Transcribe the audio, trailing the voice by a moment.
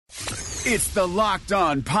It's the Locked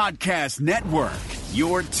On Podcast Network,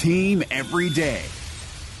 your team every day.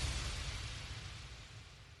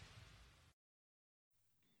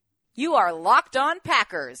 You are Locked On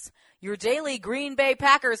Packers, your daily Green Bay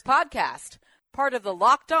Packers podcast, part of the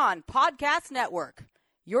Locked On Podcast Network,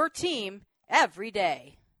 your team every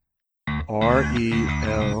day.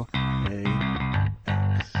 RELAX.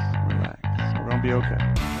 Relax. We're going to be okay.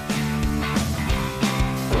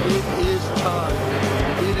 It is time.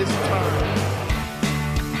 It is time.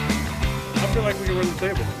 I feel like we can win the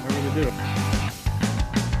table. I really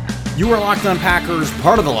do. You are Locked On Packers,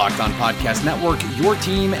 part of the Locked On Podcast Network, your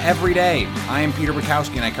team every day. I am Peter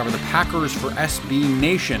Bukowski, and I cover the Packers for SB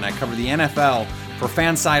Nation. I cover the NFL for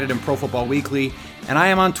Fansided and Pro Football Weekly, and I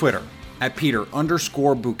am on Twitter at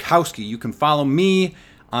Peter_Bukowski. You can follow me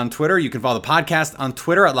on Twitter. You can follow the podcast on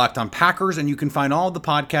Twitter at Locked On Packers, and you can find all the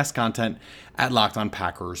podcast content at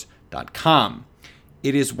LockedOnPackers.com.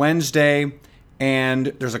 It is Wednesday, and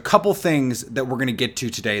there's a couple things that we're going to get to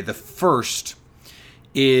today. The first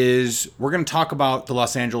is we're going to talk about the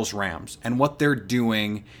Los Angeles Rams and what they're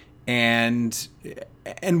doing and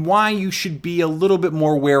why you should be a little bit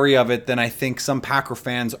more wary of it than I think some Packer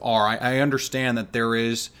fans are. I understand that there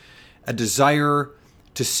is a desire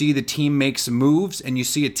to see the team make some moves, and you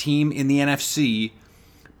see a team in the NFC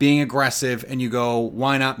being aggressive, and you go,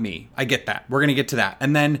 why not me? I get that. We're going to get to that.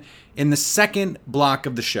 And then in the second block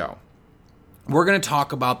of the show, we're going to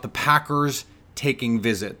talk about the Packers taking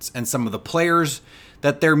visits and some of the players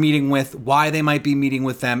that they're meeting with, why they might be meeting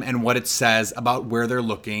with them, and what it says about where they're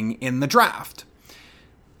looking in the draft.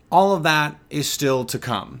 All of that is still to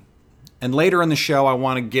come. And later in the show, I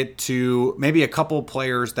want to get to maybe a couple of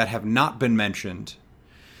players that have not been mentioned.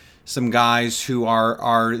 Some guys who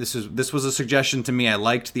are this was a suggestion to me. I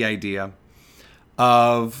liked the idea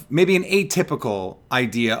of maybe an atypical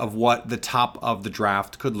idea of what the top of the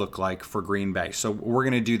draft could look like for Green Bay. So we're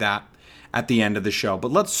going to do that at the end of the show.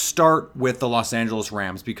 But let's start with the Los Angeles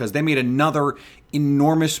Rams, because they made another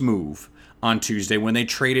enormous move on Tuesday when they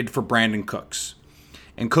traded for Brandin Cooks.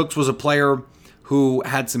 And Cooks was a player who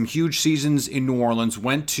had some huge seasons in New Orleans,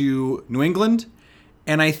 went to New England,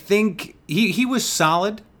 and I think he was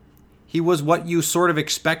solid. He was what you sort of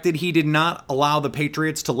expected. He did not allow the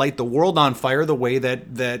Patriots to light the world on fire the way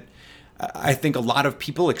that I think a lot of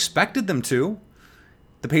people expected them to.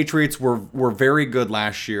 The Patriots were very good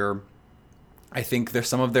last year. I think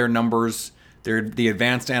some of their numbers, the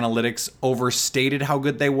advanced analytics overstated how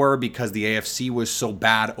good they were because the AFC was so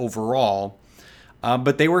bad overall.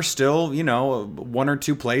 But they were still, one or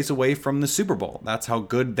two plays away from the Super Bowl. That's how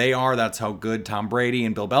good they are. That's how good Tom Brady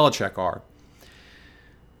and Bill Belichick are.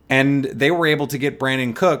 And they were able to get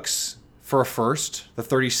Brandin Cooks for a first, the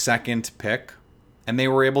 32nd pick, and they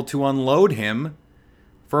were able to unload him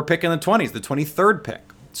for a pick in the 20s, the 23rd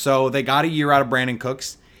pick. So they got a year out of Brandin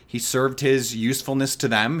Cooks. He served his usefulness to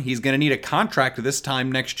them. He's going to need a contract this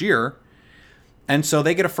time next year. And so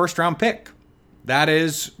they get a first-round pick. That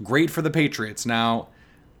is great for the Patriots. Now,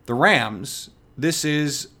 the Rams, this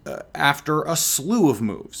is after a slew of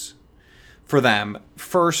moves for them.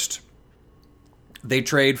 First, they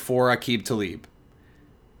trade for Aqib Talib.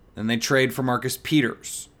 Then they trade for Marcus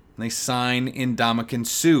Peters. And they sign Ndamukong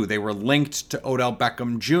Suh. They were linked to Odell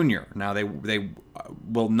Beckham Jr. Now, they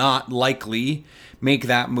will not likely make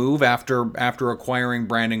that move after acquiring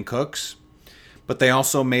Brandin Cooks. But they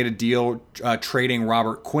also made a deal trading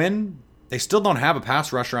Robert Quinn. They still don't have a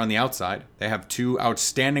pass rusher on the outside. They have two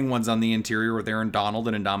outstanding ones on the interior with Aaron Donald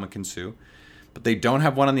and Ndamukong Suh. But they don't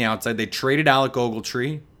have one on the outside. They traded Alec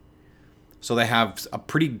Ogletree. So they have a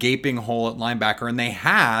pretty gaping hole at linebacker. And they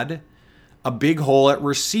had a big hole at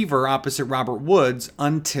receiver opposite Robert Woods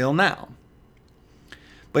until now.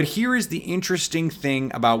 But here is the interesting thing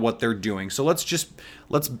about what they're doing. So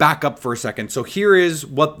let's back up for a second. So here is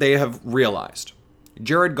what they have realized.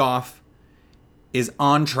 Jared Goff is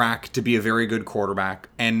on track to be a very good quarterback,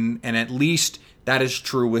 and at least that is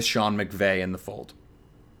true with Sean McVay in the fold.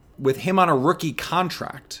 With him on a rookie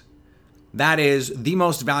contract, that is the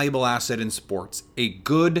most valuable asset in sports. A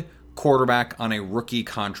good quarterback on a rookie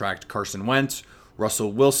contract. Carson Wentz,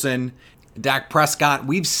 Russell Wilson, Dak Prescott.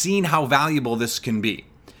 We've seen how valuable this can be.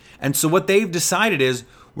 And so what they've decided is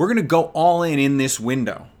we're going to go all in this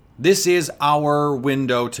window. This is our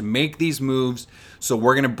window to make these moves. So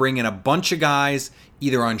we're going to bring in a bunch of guys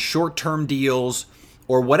either on short-term deals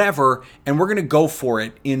or whatever, and we're going to go for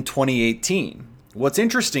it in 2018. What's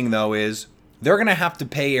interesting, though, is they're going to have to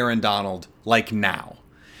pay Aaron Donald like now.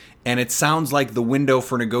 And it sounds like the window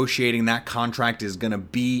for negotiating that contract is going to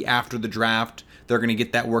be after the draft. They're going to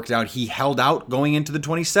get that worked out. He held out going into the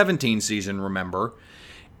 2017 season, remember.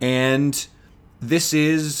 And this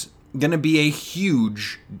is going to be a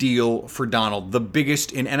huge deal for Donald. The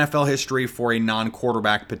biggest in NFL history for a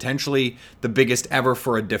non-quarterback, potentially. The biggest ever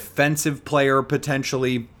for a defensive player,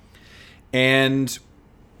 potentially. And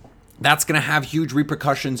that's going to have huge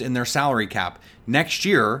repercussions in their salary cap. Next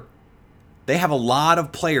year, they have a lot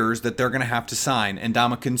of players that they're going to have to sign. And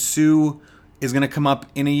Ndamukong Suh is going to come up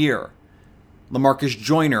in a year. LaMarcus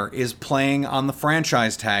Joyner is playing on the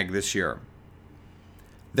franchise tag this year.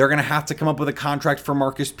 They're going to have to come up with a contract for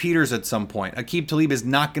Marcus Peters at some point. Aqib Talib is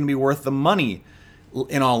not going to be worth the money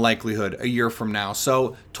in all likelihood a year from now.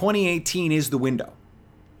 So 2018 is the window.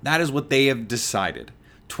 That is what they have decided.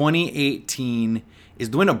 2018 is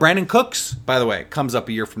the window. Brandin Cooks, by the way, comes up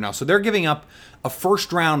a year from now. So they're giving up a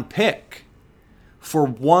first-round pick for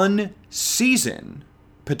 1 season,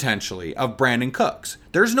 potentially, of Brandin Cooks.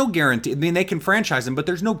 There's no guarantee. I mean, they can franchise him, but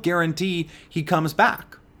there's no guarantee he comes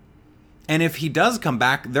back. And if he does come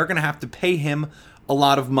back, they're going to have to pay him a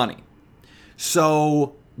lot of money.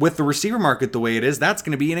 So with the receiver market the way it is, that's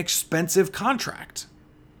going to be an expensive contract.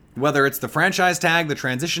 Whether it's the franchise tag, the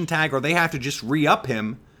transition tag, or they have to just re-up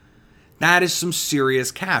him, that is some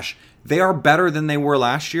serious cash. They are better than they were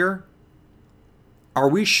last year. Are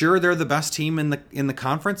we sure they're the best team in the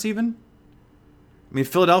conference even? I mean,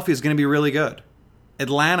 Philadelphia is going to be really good.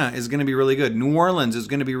 Atlanta is going to be really good. New Orleans is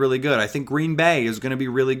going to be really good. I think Green Bay is going to be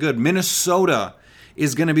really good. Minnesota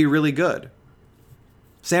is going to be really good.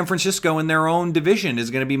 San Francisco in their own division is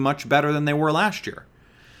going to be much better than they were last year.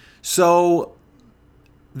 So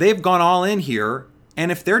they've gone all in here,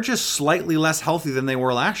 and if they're just slightly less healthy than they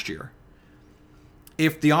were last year,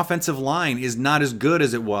 if the offensive line is not as good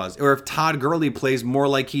as it was, or if Todd Gurley plays more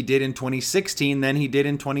like he did in 2016 than he did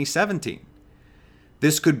in 2017,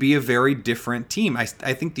 this could be a very different team. I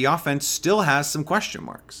think the offense still has some question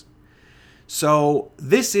marks. So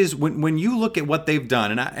this is, when you look at what they've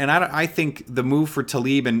done, and I think the move for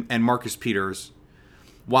Talib and Marcus Peters,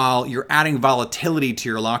 while you're adding volatility to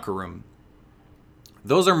your locker room,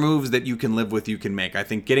 those are moves that you can live with, you can make. I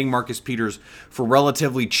think getting Marcus Peters for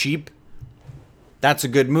relatively cheap, that's a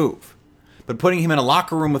good move. But putting him in a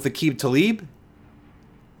locker room with Aqib Talib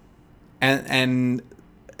and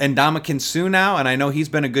Ndamukong Suh now, and I know he's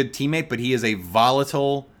been a good teammate, but he is a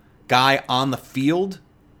volatile guy on the field.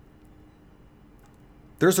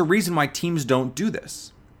 There's a reason why teams don't do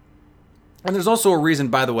this. And there's also a reason,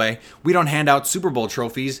 by the way, we don't hand out Super Bowl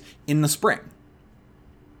trophies in the spring.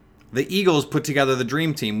 The Eagles put together the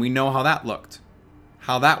dream team. We know how that looked,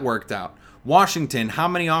 how that worked out. Washington, how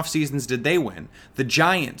many off seasons did they win? The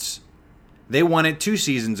Giants, they won it 2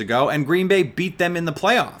 seasons ago, and Green Bay beat them in the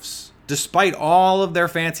playoffs, despite all of their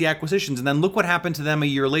fancy acquisitions. And then look what happened to them a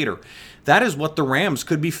year later. That is what the Rams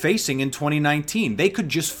could be facing in 2019. They could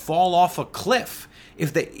just fall off a cliff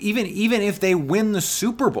if they even if they win the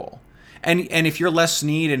Super Bowl. And if you're Les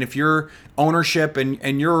Snead and if you're ownership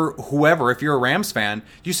and you're whoever, if you're a Rams fan,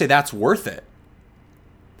 you say that's worth it.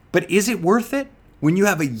 But is it worth it? When you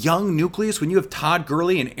have a young nucleus, when you have Todd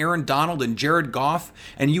Gurley and Aaron Donald and Jared Goff,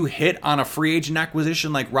 and you hit on a free agent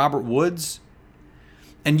acquisition like Robert Woods,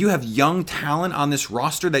 and you have young talent on this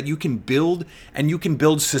roster that you can build, and you can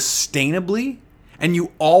build sustainably, and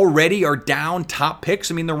you already are down top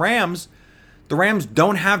picks. I mean, the Rams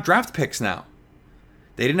don't have draft picks now.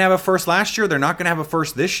 They didn't have a first last year. They're not going to have a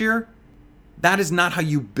first this year. That is not how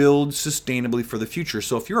you build sustainably for the future.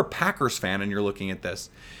 So if you're a Packers fan and you're looking at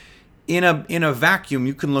this, in a vacuum,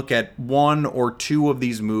 you can look at 1 or 2 of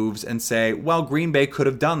these moves and say, well, Green Bay could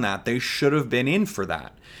have done that. They should have been in for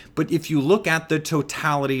that. But if you look at the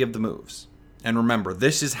totality of the moves, and remember,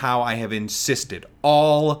 this is how I have insisted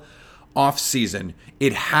all offseason,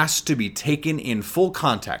 it has to be taken in full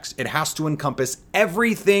context. It has to encompass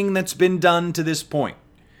everything that's been done to this point.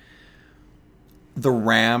 The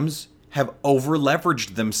Rams have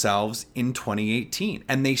over-leveraged themselves in 2018,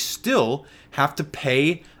 and they still have to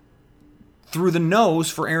pay through the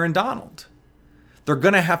nose for Aaron Donald. They're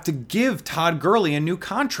going to have to give Todd Gurley a new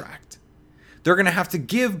contract. They're going to have to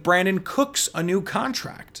give Brandin Cooks a new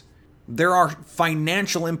contract. There are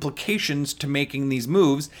financial implications to making these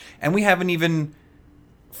moves, and we haven't even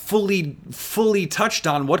fully touched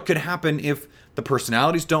on what could happen if the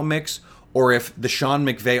personalities don't mix, or if the Sean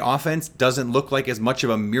McVay offense doesn't look like as much of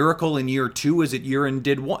a miracle in year 2 as it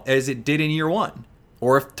did in year 1,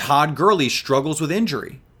 or if Todd Gurley struggles with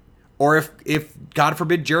injury, or if God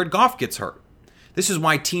forbid Jared Goff gets hurt. This is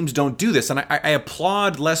why teams don't do this, and I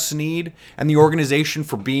applaud Les Snead and the organization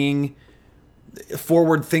for being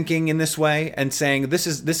forward thinking in this way and saying this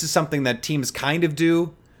is something that teams kind of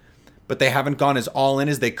do, but they haven't gone as all in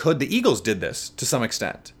as they could. The Eagles did this to some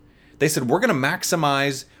extent. They said, we're going to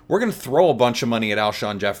we're going to throw a bunch of money at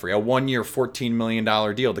Alshon Jeffrey, a 1-year, $14 million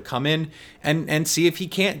deal to come in and see if he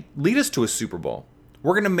can't lead us to a Super Bowl.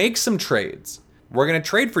 We're going to make some trades. We're going to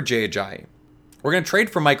trade for Jay Ajayi. We're going to trade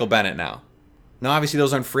for Michael Bennett now. Now, obviously,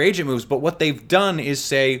 those aren't free agent moves, but what they've done is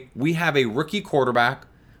say, we have a rookie quarterback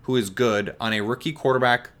who is good on a rookie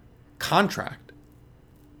quarterback contract.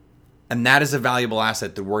 And that is a valuable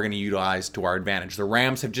asset that we're going to utilize to our advantage. The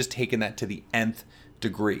Rams have just taken that to the nth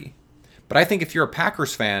degree. But I think if you're a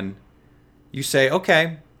Packers fan, you say,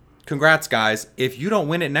 okay, congrats, guys. If you don't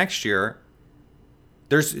win it next year,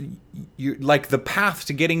 there's like the path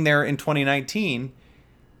to getting there in 2019.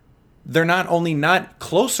 They're not only not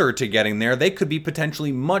closer to getting there, they could be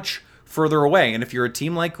potentially much further away. And if you're a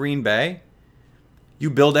team like Green Bay, you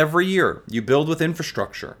build every year. You build with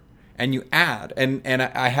infrastructure and you add. And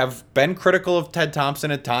I have been critical of Ted Thompson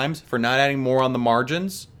at times for not adding more on the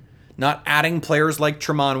margins, not adding players like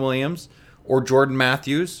Tramon Williams or Jordan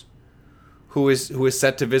Matthews, who is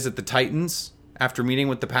set to visit the Titans after meeting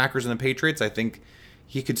with the Packers and the Patriots. I think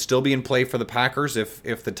he could still be in play for the Packers if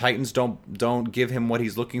the Titans don't give him what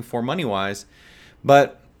he's looking for money-wise.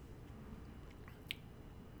 But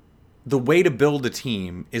the way to build a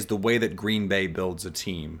team is the way that Green Bay builds a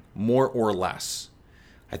team, more or less.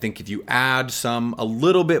 I think if you add a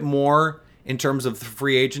little bit more in terms of the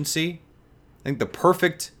free agency, I think the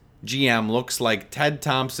perfect GM looks like Ted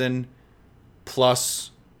Thompson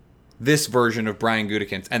plus this version of Brian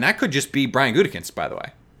Gutekunst. And that could just be Brian Gutekunst, by the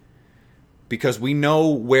way, because we know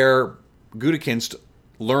where Gutekunst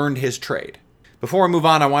learned his trade. Before I move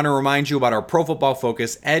on, I want to remind you about our Pro Football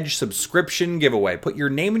Focus Edge subscription giveaway. Put your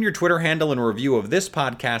name and your Twitter handle in a review of this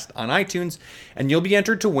podcast on iTunes, and you'll be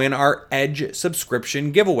entered to win our Edge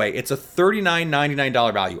subscription giveaway. It's a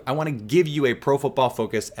 $39.99 value. I want to give you a Pro Football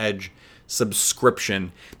Focus Edge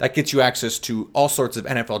subscription. That gets you access to all sorts of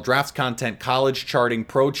NFL drafts content, college charting,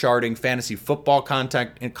 pro charting, fantasy football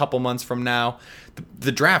content in a couple months from now.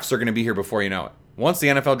 The drafts are going to be here before you know it. Once the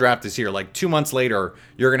NFL draft is here, like 2 months later,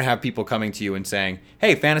 you're going to have people coming to you and saying,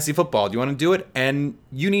 hey, fantasy football, do you want to do it? And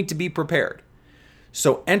you need to be prepared.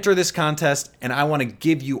 So enter this contest, and I want to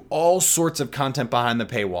give you all sorts of content behind the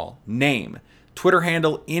paywall. Name, Twitter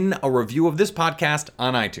handle in a review of this podcast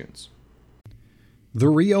on iTunes. The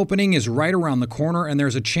reopening is right around the corner, and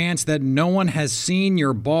there's a chance that no one has seen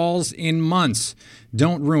your balls in months.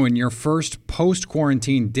 Don't ruin your first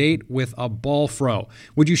post-quarantine date with a ball fro.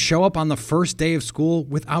 Would you show up on the first day of school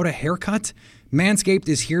without a haircut? Manscaped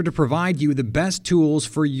is here to provide you the best tools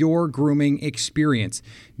for your grooming experience.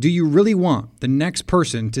 Do you really want the next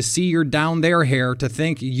person to see your down there hair to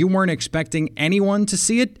think you weren't expecting anyone to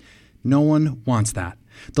see it? No one wants that.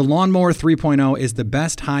 The Lawnmower 3.0 is the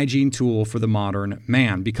best hygiene tool for the modern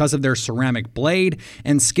man. Because of their ceramic blade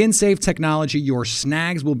and skin-safe technology, your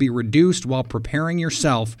snags will be reduced while preparing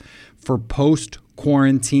yourself for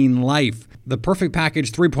post-quarantine life. The Perfect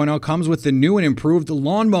Package 3.0 comes with the new and improved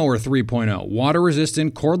Lawnmower 3.0,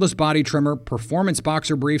 water-resistant, cordless body trimmer, performance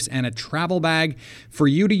boxer briefs, and a travel bag for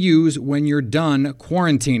you to use when you're done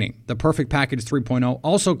quarantining. The Perfect Package 3.0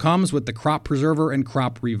 also comes with the Crop Preserver and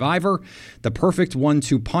Crop Reviver, the perfect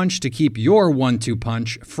 1-2 punch to keep your 1-2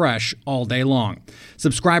 punch fresh all day long.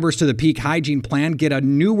 Subscribers to the Peak Hygiene Plan get a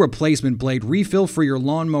new replacement blade refill for your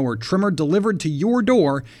lawnmower trimmer delivered to your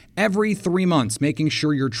door every 3 months, making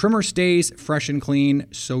sure your trimmer stays fresh and clean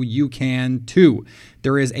so you can too.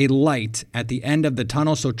 There is a light at the end of the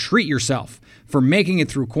tunnel, so treat yourself for making it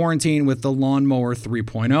through quarantine with the Lawnmower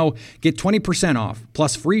 3.0. Get 20% off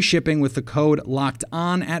plus free shipping with the code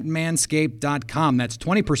LOCKEDON at manscaped.com. That's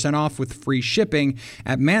 20% off with free shipping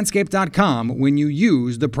at manscaped.com when you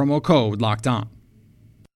use the promo code LOCKEDON.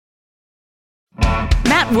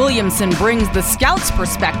 Matt Williamson brings the scout's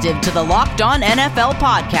perspective to the Locked On NFL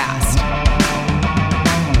podcast.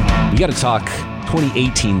 We got to talk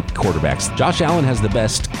 2018 quarterbacks. Josh Allen has the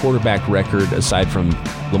best quarterback record aside from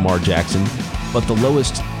Lamar Jackson, but the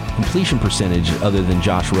lowest completion percentage other than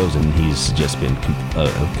Josh Rosen. He's just been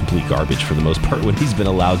complete garbage for the most part when he's been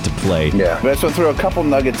allowed to play. Yeah, but so throw a couple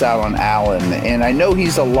nuggets out on Allen, and I know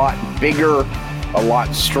he's a lot bigger, a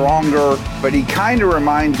lot stronger, but he kind of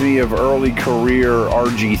reminds me of early career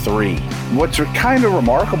RG3. What's kind of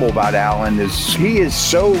remarkable about Allen is he is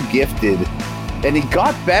so gifted, and he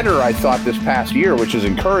got better, I thought, this past year, which is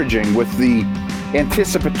encouraging with the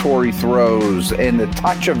anticipatory throws and the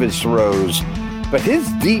touch of his throws. But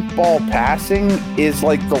his deep ball passing is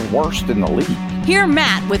like the worst in the league. Hear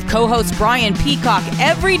Matt with co-host Brian Peacock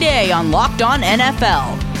every day on Locked On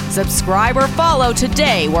NFL. Subscribe or follow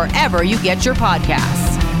today wherever you get your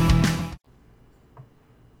podcasts.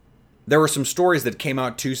 There were some stories that came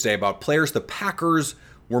out Tuesday about players the Packers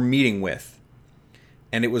were meeting with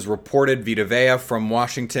and it was reported Vita Vea from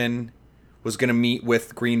Washington was going to meet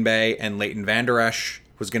with Green Bay, and Leighton Vander Esch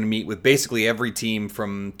was going to meet with basically every team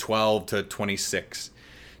from 12 to 26.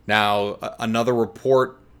 Now, another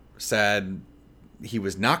report said he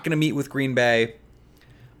was not going to meet with Green Bay.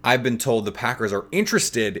 I've been told the Packers are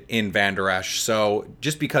interested in Vander Esch, so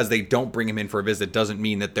just because they don't bring him in for a visit doesn't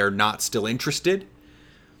mean that they're not still interested.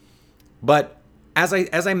 But as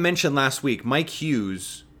I mentioned last week, Mike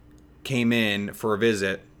Hughes came in for a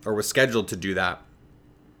visit, or was scheduled to do that,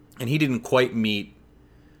 and he didn't quite meet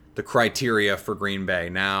the criteria for Green Bay.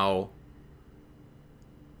 Now,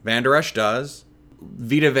 Vander Esch does.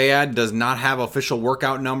 Vita Vea does not have official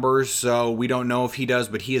workout numbers, so we don't know if he does,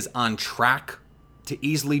 but he is on track to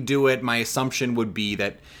easily do it. My assumption would be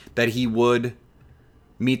that he would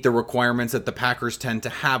meet the requirements that the Packers tend to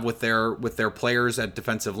have with their players at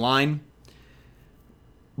defensive line.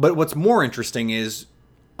 But what's more interesting is,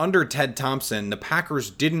 under Ted Thompson, the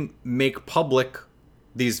Packers didn't make public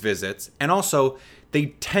these visits, and also they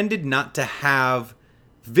tended not to have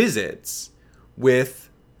visits with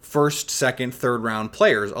first, second, third round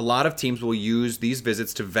players. A lot of teams will use these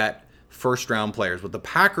visits to vet first round players. What the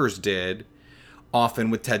Packers did often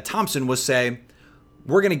with Ted Thompson was say,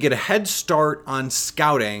 we're going to get a head start on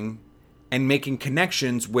scouting and making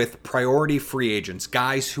connections with priority free agents,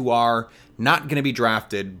 guys who are not going to be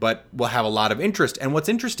drafted but will have a lot of interest. And what's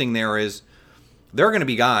interesting there is there are going to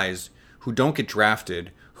be guys who don't get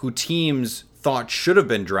drafted, who teams thought should have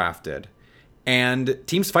been drafted, and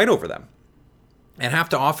teams fight over them and have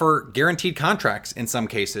to offer guaranteed contracts in some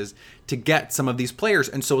cases to get some of these players.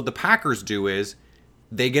 And so what the Packers do is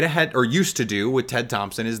they get ahead, or used to do with Ted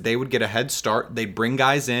Thompson, is they would get a head start. They'd bring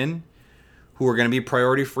guys in who are going to be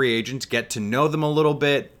priority free agents, get to know them a little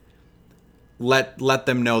bit, let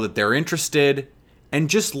them know that they're interested,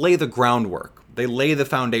 and just lay the groundwork. They lay the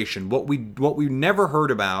foundation. What we never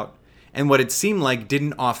heard about, and what it seemed like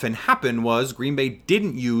didn't often happen, was Green Bay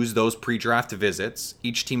didn't use those pre-draft visits.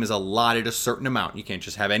 Each team is allotted a certain amount. You can't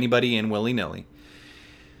just have anybody in willy-nilly.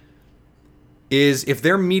 Is if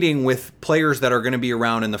they're meeting with players that are going to be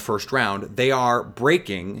around in the first round, they are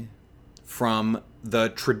breaking from the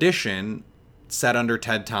tradition set under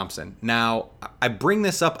Ted Thompson. Now, I bring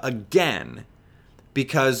this up again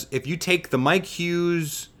because if you take the Mike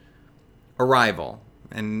Hughes arrival,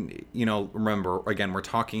 and, remember, again, we're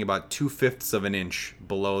talking about 2/5 of an inch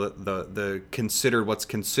below the considered, what's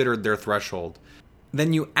considered their threshold.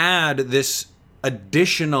 Then you add this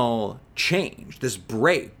additional change, this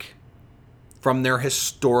break from their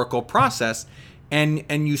historical process,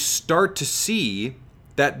 and you start to see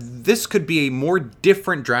that this could be a more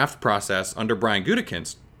different draft process under Brian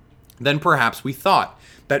Gutekunst than perhaps we thought.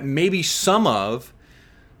 That maybe some of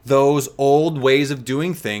those old ways of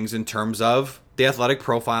doing things in terms of the athletic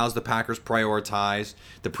profiles the Packers prioritize,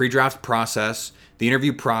 the pre-draft process, the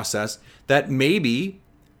interview process, that maybe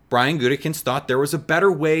Brian Gutekunst thought there was a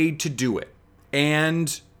better way to do it.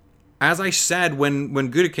 And as I said, when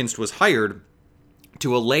Gutekunst was hired,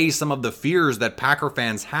 to allay some of the fears that Packer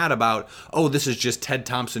fans had about, this is just Ted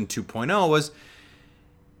Thompson 2.0, was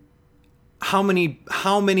how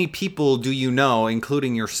many people do you know,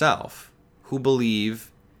 including yourself, who believe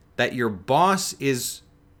that your boss is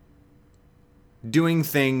doing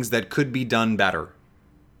things that could be done better?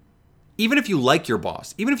 Even if you like your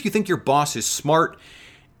boss, even if you think your boss is smart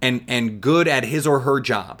and good at his or her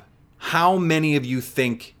job, how many of you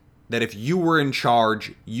think that if you were in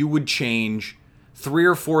charge, you would change 3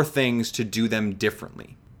 or 4 things to do them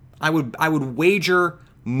differently? I would wager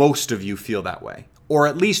most of you feel that way, or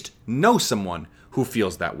at least know someone who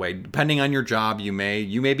feels that way. Depending on your job, you may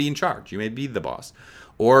be in charge, you may be the boss,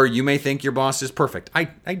 or you may think your boss is perfect. I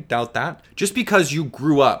doubt that. Just because you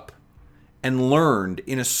grew up and learned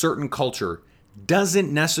in a certain culture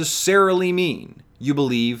doesn't necessarily mean you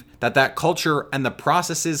believe that that culture and the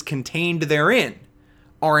processes contained therein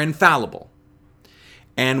are infallible.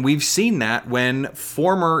 And we've seen that when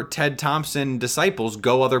former Ted Thompson disciples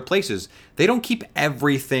go other places. They don't keep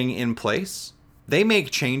everything in place. They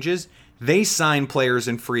make changes. They sign players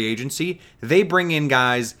in free agency. They bring in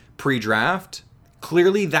guys pre-draft.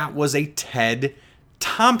 Clearly, that was a Ted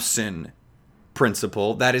Thompson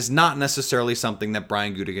principle. That is not necessarily something that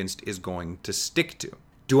Brian Gutekunst is going to stick to.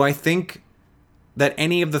 Do I think that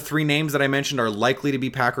any of the 3 names that I mentioned are likely to be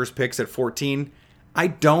Packers picks at 14? I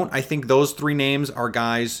don't. I think those 3 names are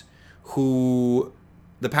guys who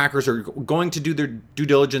the Packers are going to do their due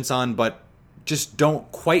diligence on, but just don't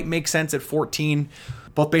quite make sense at 14,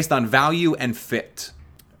 both based on value and fit.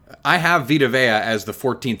 I have Vita Vea as the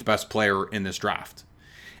 14th best player in this draft,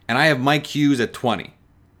 and I have Mike Hughes at 20.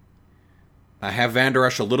 I have Van Der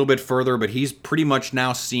Esch a little bit further, but he's pretty much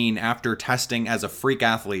now seen, after testing as a freak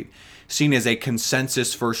athlete, seen as a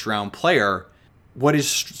consensus first-round player. What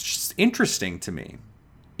is interesting to me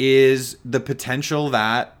is the potential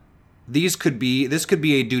that this could be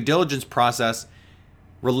a due diligence process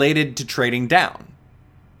related to trading down,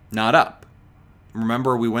 not up.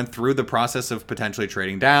 Remember, we went through the process of potentially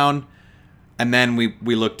trading down, and then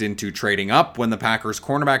we looked into trading up when the Packers'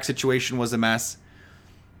 cornerback situation was a mess.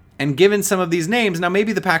 And given some of these names, now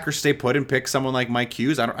maybe the Packers stay put and pick someone like Mike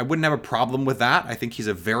Hughes. I wouldn't have a problem with that. I think he's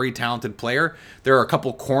a very talented player. There are a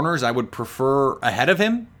couple corners I would prefer ahead of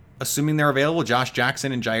him, assuming they're available. Josh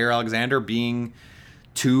Jackson and Jair Alexander being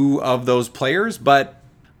two of those players. But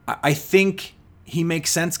I think he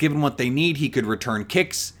makes sense given what they need. He could return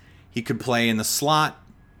kicks. He could play in the slot.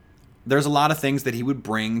 There's a lot of things that he would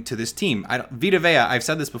bring to this team. Vita Vea, I've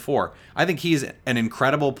said this before, I think he's an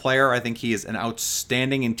incredible player. I think he is an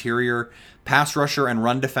outstanding interior pass rusher and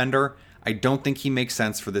run defender. I don't think he makes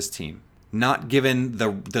sense for this team. Not given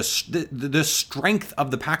the strength of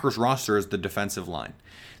the Packers roster is the defensive line.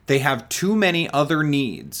 They have too many other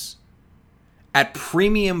needs at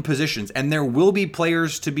premium positions, and there will be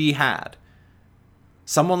players to be had.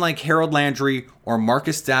 Someone like Harold Landry or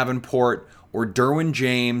Marcus Davenport or Derwin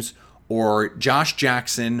James or Josh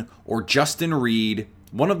Jackson or Justin Reed,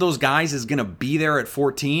 one of those guys is going to be there at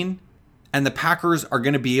 14, and the Packers are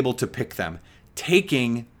going to be able to pick them,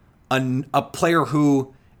 taking a player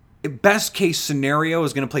who, best case scenario,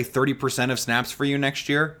 is going to play 30% of snaps for you next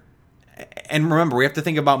year. And remember, we have to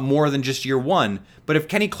think about more than just year one. But if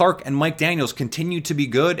Kenny Clark and Mike Daniels continue to be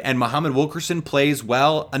good and Muhammad Wilkerson plays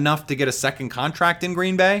well enough to get a second contract in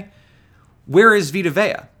Green Bay, where is Vita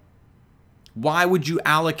Vea? Why would you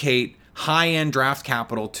allocate high-end draft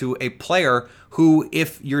capital to a player who,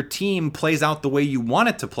 if your team plays out the way you want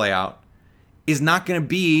it to play out, is not going to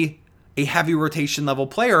be a heavy rotation level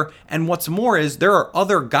player? And what's more is there are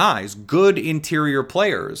other guys, good interior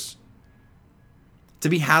players, to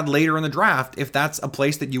be had later in the draft. If that's a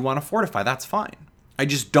place that you want to fortify, that's fine. I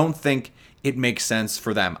just don't think it makes sense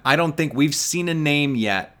for them. I don't think we've seen a name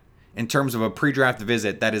yet in terms of a pre-draft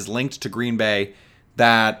visit that is linked to Green Bay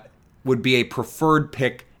that would be a preferred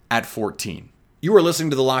pick at 14. You are listening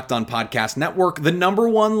to the Locked On Podcast Network, the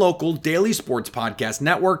 #1 local daily sports podcast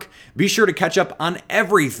network. Be sure to catch up on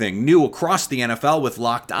everything new across the NFL with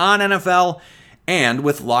Locked On NFL and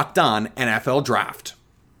with Locked On NFL Draft.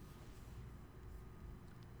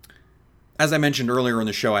 As I mentioned earlier in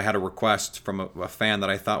the show, I had a request from a fan that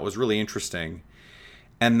I thought was really interesting,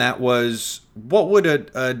 and that was, what would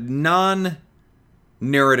a non-narrative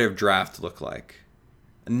draft look like?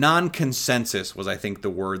 Non-consensus was, I think, the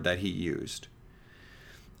word that he used.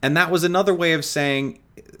 And that was another way of saying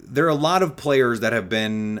there are a lot of players that have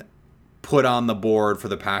been put on the board for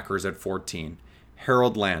the Packers at 14.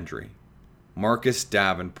 Harold Landry, Marcus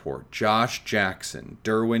Davenport, Josh Jackson,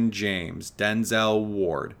 Derwin James, Denzel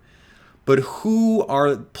Ward. But who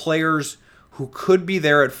are players who could be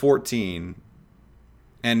there at 14?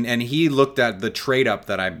 And he looked at the trade up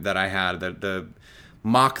that I had, the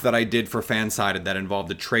mock that I did for Fansided that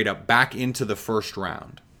involved a trade up back into the first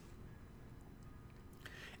round.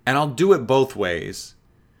 And I'll do it both ways.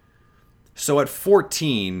 So at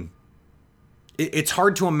 14, it's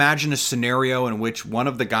hard to imagine a scenario in which one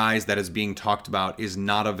of the guys that is being talked about is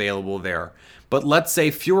not available there. But let's say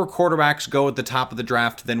fewer quarterbacks go at the top of the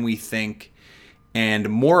draft than we think, and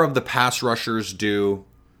more of the pass rushers do.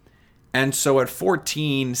 And so at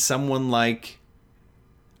 14, someone like,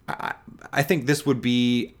 I think this would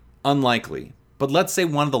be unlikely, but let's say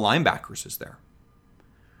one of the linebackers is there.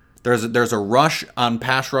 There's a rush on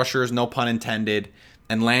pass rushers, no pun intended,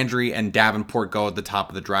 and Landry and Davenport go at the top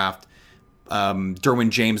of the draft.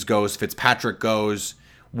 Derwin James goes, Fitzpatrick goes,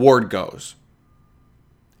 Ward goes.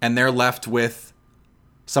 And they're left with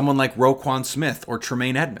someone like Roquan Smith or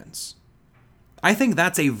Tremaine Edmonds. I think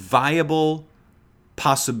that's a viable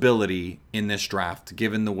possibility in this draft,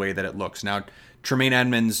 given the way that it looks. Now, Tremaine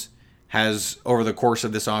Edmonds has, over the course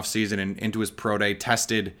of this offseason and into his pro day,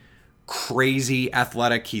 tested crazy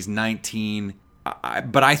athletic. He's 19.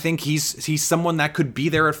 But I think he's someone that could be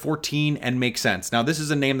there at 14 and make sense. Now, this is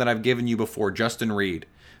a name that I've given you before, Justin Reed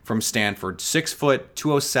from Stanford. 6 foot,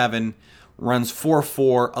 207, runs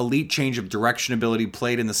 4.4, elite change of direction ability,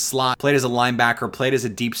 played in the slot, played as a linebacker, played as a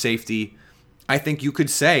deep safety. I think you could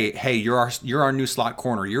say, hey, you're our new slot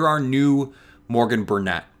corner. You're our new Morgan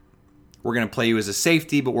Burnett. We're going to play you as a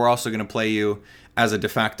safety, but we're also going to play you as a de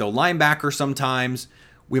facto linebacker sometimes.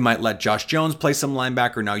 We might let Josh Jones play some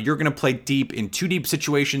linebacker. Now you're going to play deep in 2 deep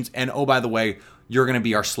situations. And oh, by the way, you're going to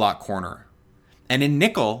be our slot corner. And in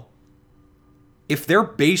nickel, if their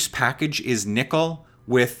base package is nickel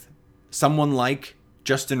with someone like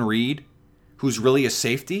Justin Reed, who's really a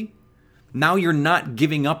safety, now you're not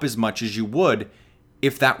giving up as much as you would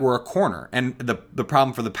if that were a corner. And the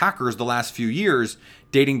problem for the Packers the last few years,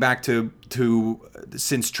 dating back to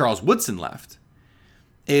since Charles Woodson left,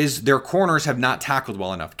 is their corners have not tackled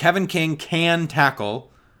well enough. Kevin King can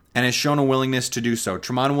tackle and has shown a willingness to do so.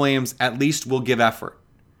 Tramon Williams at least will give effort.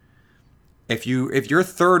 If your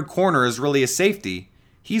third corner is really a safety,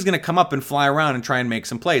 he's going to come up and fly around and try and make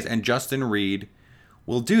some plays, and Justin Reed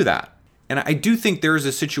will do that. And I do think there is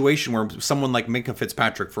a situation where someone like Minkah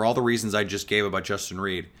Fitzpatrick, for all the reasons I just gave about Justin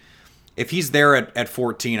Reed, if he's there at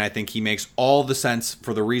 14, I think he makes all the sense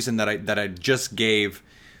for the reason that I just gave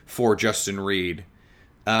for Justin Reed.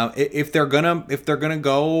 If they're gonna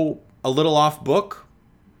go a little off book,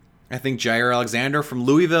 I think Jair Alexander from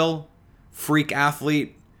Louisville, freak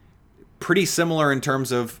athlete, pretty similar in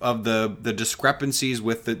terms of the discrepancies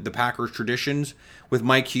with the Packers traditions with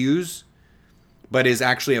Mike Hughes, but is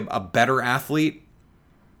actually a better athlete.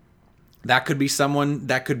 That could be someone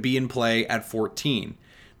that could be in play at 14.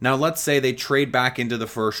 Now, let's say they trade back into the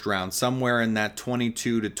first round, somewhere in that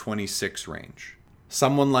 22 to 26 range.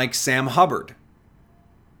 Someone like Sam Hubbard,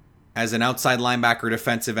 as an outside linebacker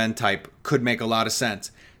defensive end type, could make a lot of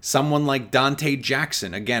sense. Someone like Dante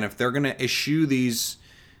Jackson, again, if they're going to issue these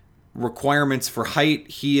requirements for height,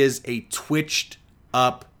 he is a twitched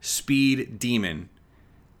up speed demon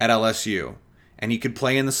at LSU. And he could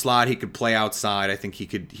play in the slot, he could play outside. I think he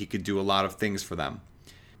could do a lot of things for them.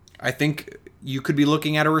 I think you could be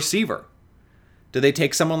looking at a receiver. Do they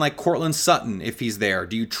take someone like Courtland Sutton if he's there?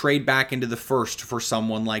 Do you trade back into the first for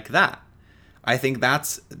someone like that? I think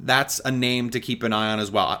that's a name to keep an eye on as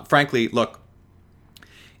well. Frankly, look,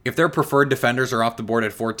 if their preferred defenders are off the board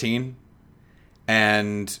at 14,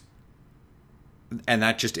 and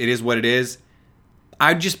that just, it is what it is,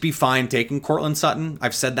 I'd just be fine taking Courtland Sutton.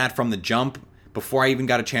 I've said that from the jump. Before I even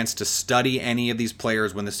got a chance to study any of these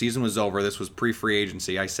players, when the season was over, this was pre-free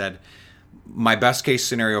agency, I said, my best case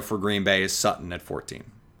scenario for Green Bay is Sutton at 14.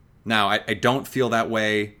 Now, I don't feel that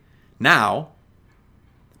way now,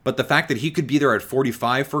 but the fact that he could be there at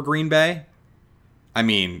 45 for Green Bay, I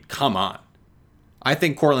mean, come on. I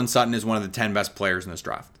think Courtland Sutton is one of the 10 best players in this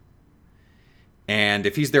draft. And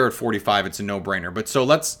if he's there at 45, it's a no-brainer. But so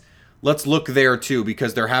let's look there too,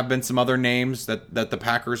 because there have been some other names that the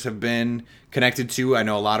Packers have been connected to. I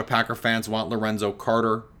know a lot of Packer fans want Lorenzo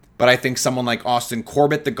Carter, but I think someone like Austin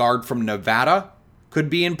Corbett, the guard from Nevada, could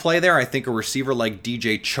be in play there. I think a receiver like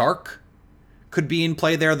DJ Chark could be in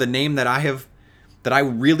play there. The name that I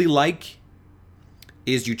really like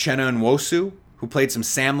is Uchenna Nwosu, who played some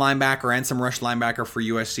Sam linebacker and some rush linebacker for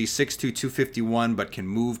USC, 6'2", 251, but can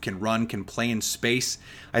move, can run, can play in space.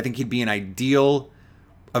 I think he'd be an ideal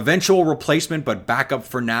eventual replacement, but backup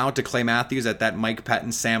for now to Clay Matthews at that Mike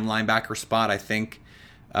Pettin Sam linebacker spot. I think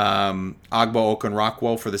Agbo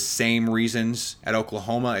Okunrakwo, for the same reasons at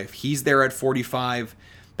Oklahoma, if he's there at 45,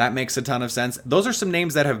 that makes a ton of sense. Those are some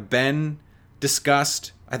names that have been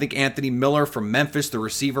discussed. I think Anthony Miller from Memphis, the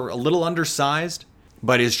receiver, a little undersized,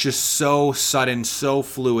 but is just so sudden, so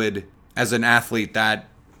fluid as an athlete that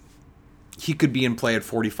he could be in play at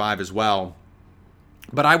 45 as well.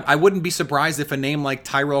 But I wouldn't be surprised if a name like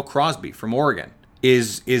Tyrell Crosby from Oregon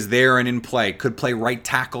is there and in play. Could play right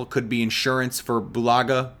tackle, could be insurance for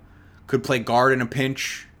Bulaga, could play guard in a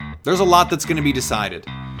pinch. There's a lot that's going to be decided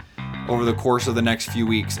over the course of the next few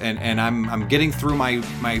weeks. And I'm getting through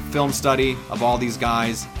my film study of all these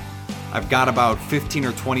guys. I've got about 15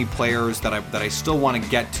 or 20 players that I still want to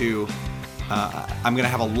get to. I'm going to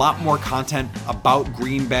have a lot more content about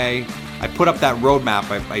Green Bay. I put up that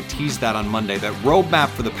roadmap. I teased that on Monday. That roadmap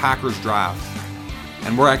for the Packers draft.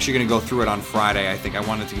 And we're actually going to go through it on Friday. I think I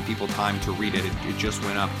wanted to give people time to read it. It just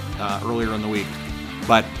went up earlier in the week.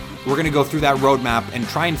 But we're going to go through that roadmap and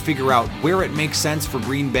try and figure out where it makes sense for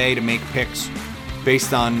Green Bay to make picks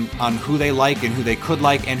based on who they like and who they could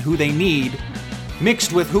like and who they need,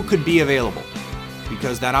 mixed with who could be available.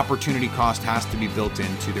 Because that opportunity cost has to be built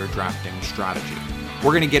into their drafting strategy. We're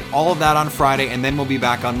going to get all of that on Friday, and then we'll be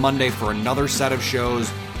back on Monday for another set of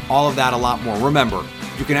shows. All of that, a lot more. Remember,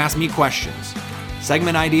 you can ask me questions.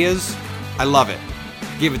 Segment ideas, I love it.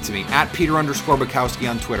 Give it to me, at Peter_Bukowski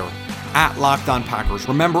on Twitter, at Locked On Packers.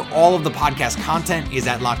 Remember, all of the podcast content is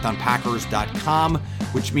at LockedOnPackers.com,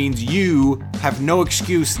 which means you have no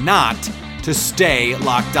excuse not to stay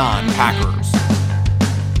Locked On Packers.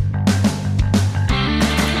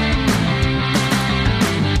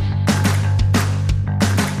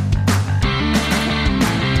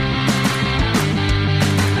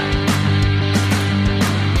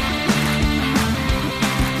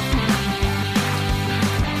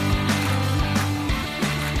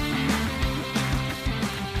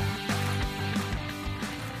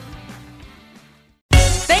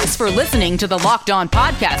 Thanks for listening to the Locked On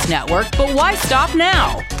Podcast Network, but why stop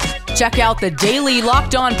now? Check out the daily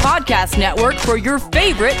Locked On Podcast Network for your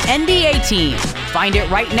favorite NBA team. Find it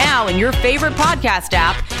right now in your favorite podcast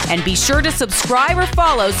app, and be sure to subscribe or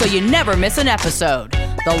follow so you never miss an episode.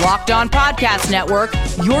 The Locked On Podcast Network,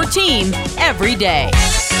 your team every day.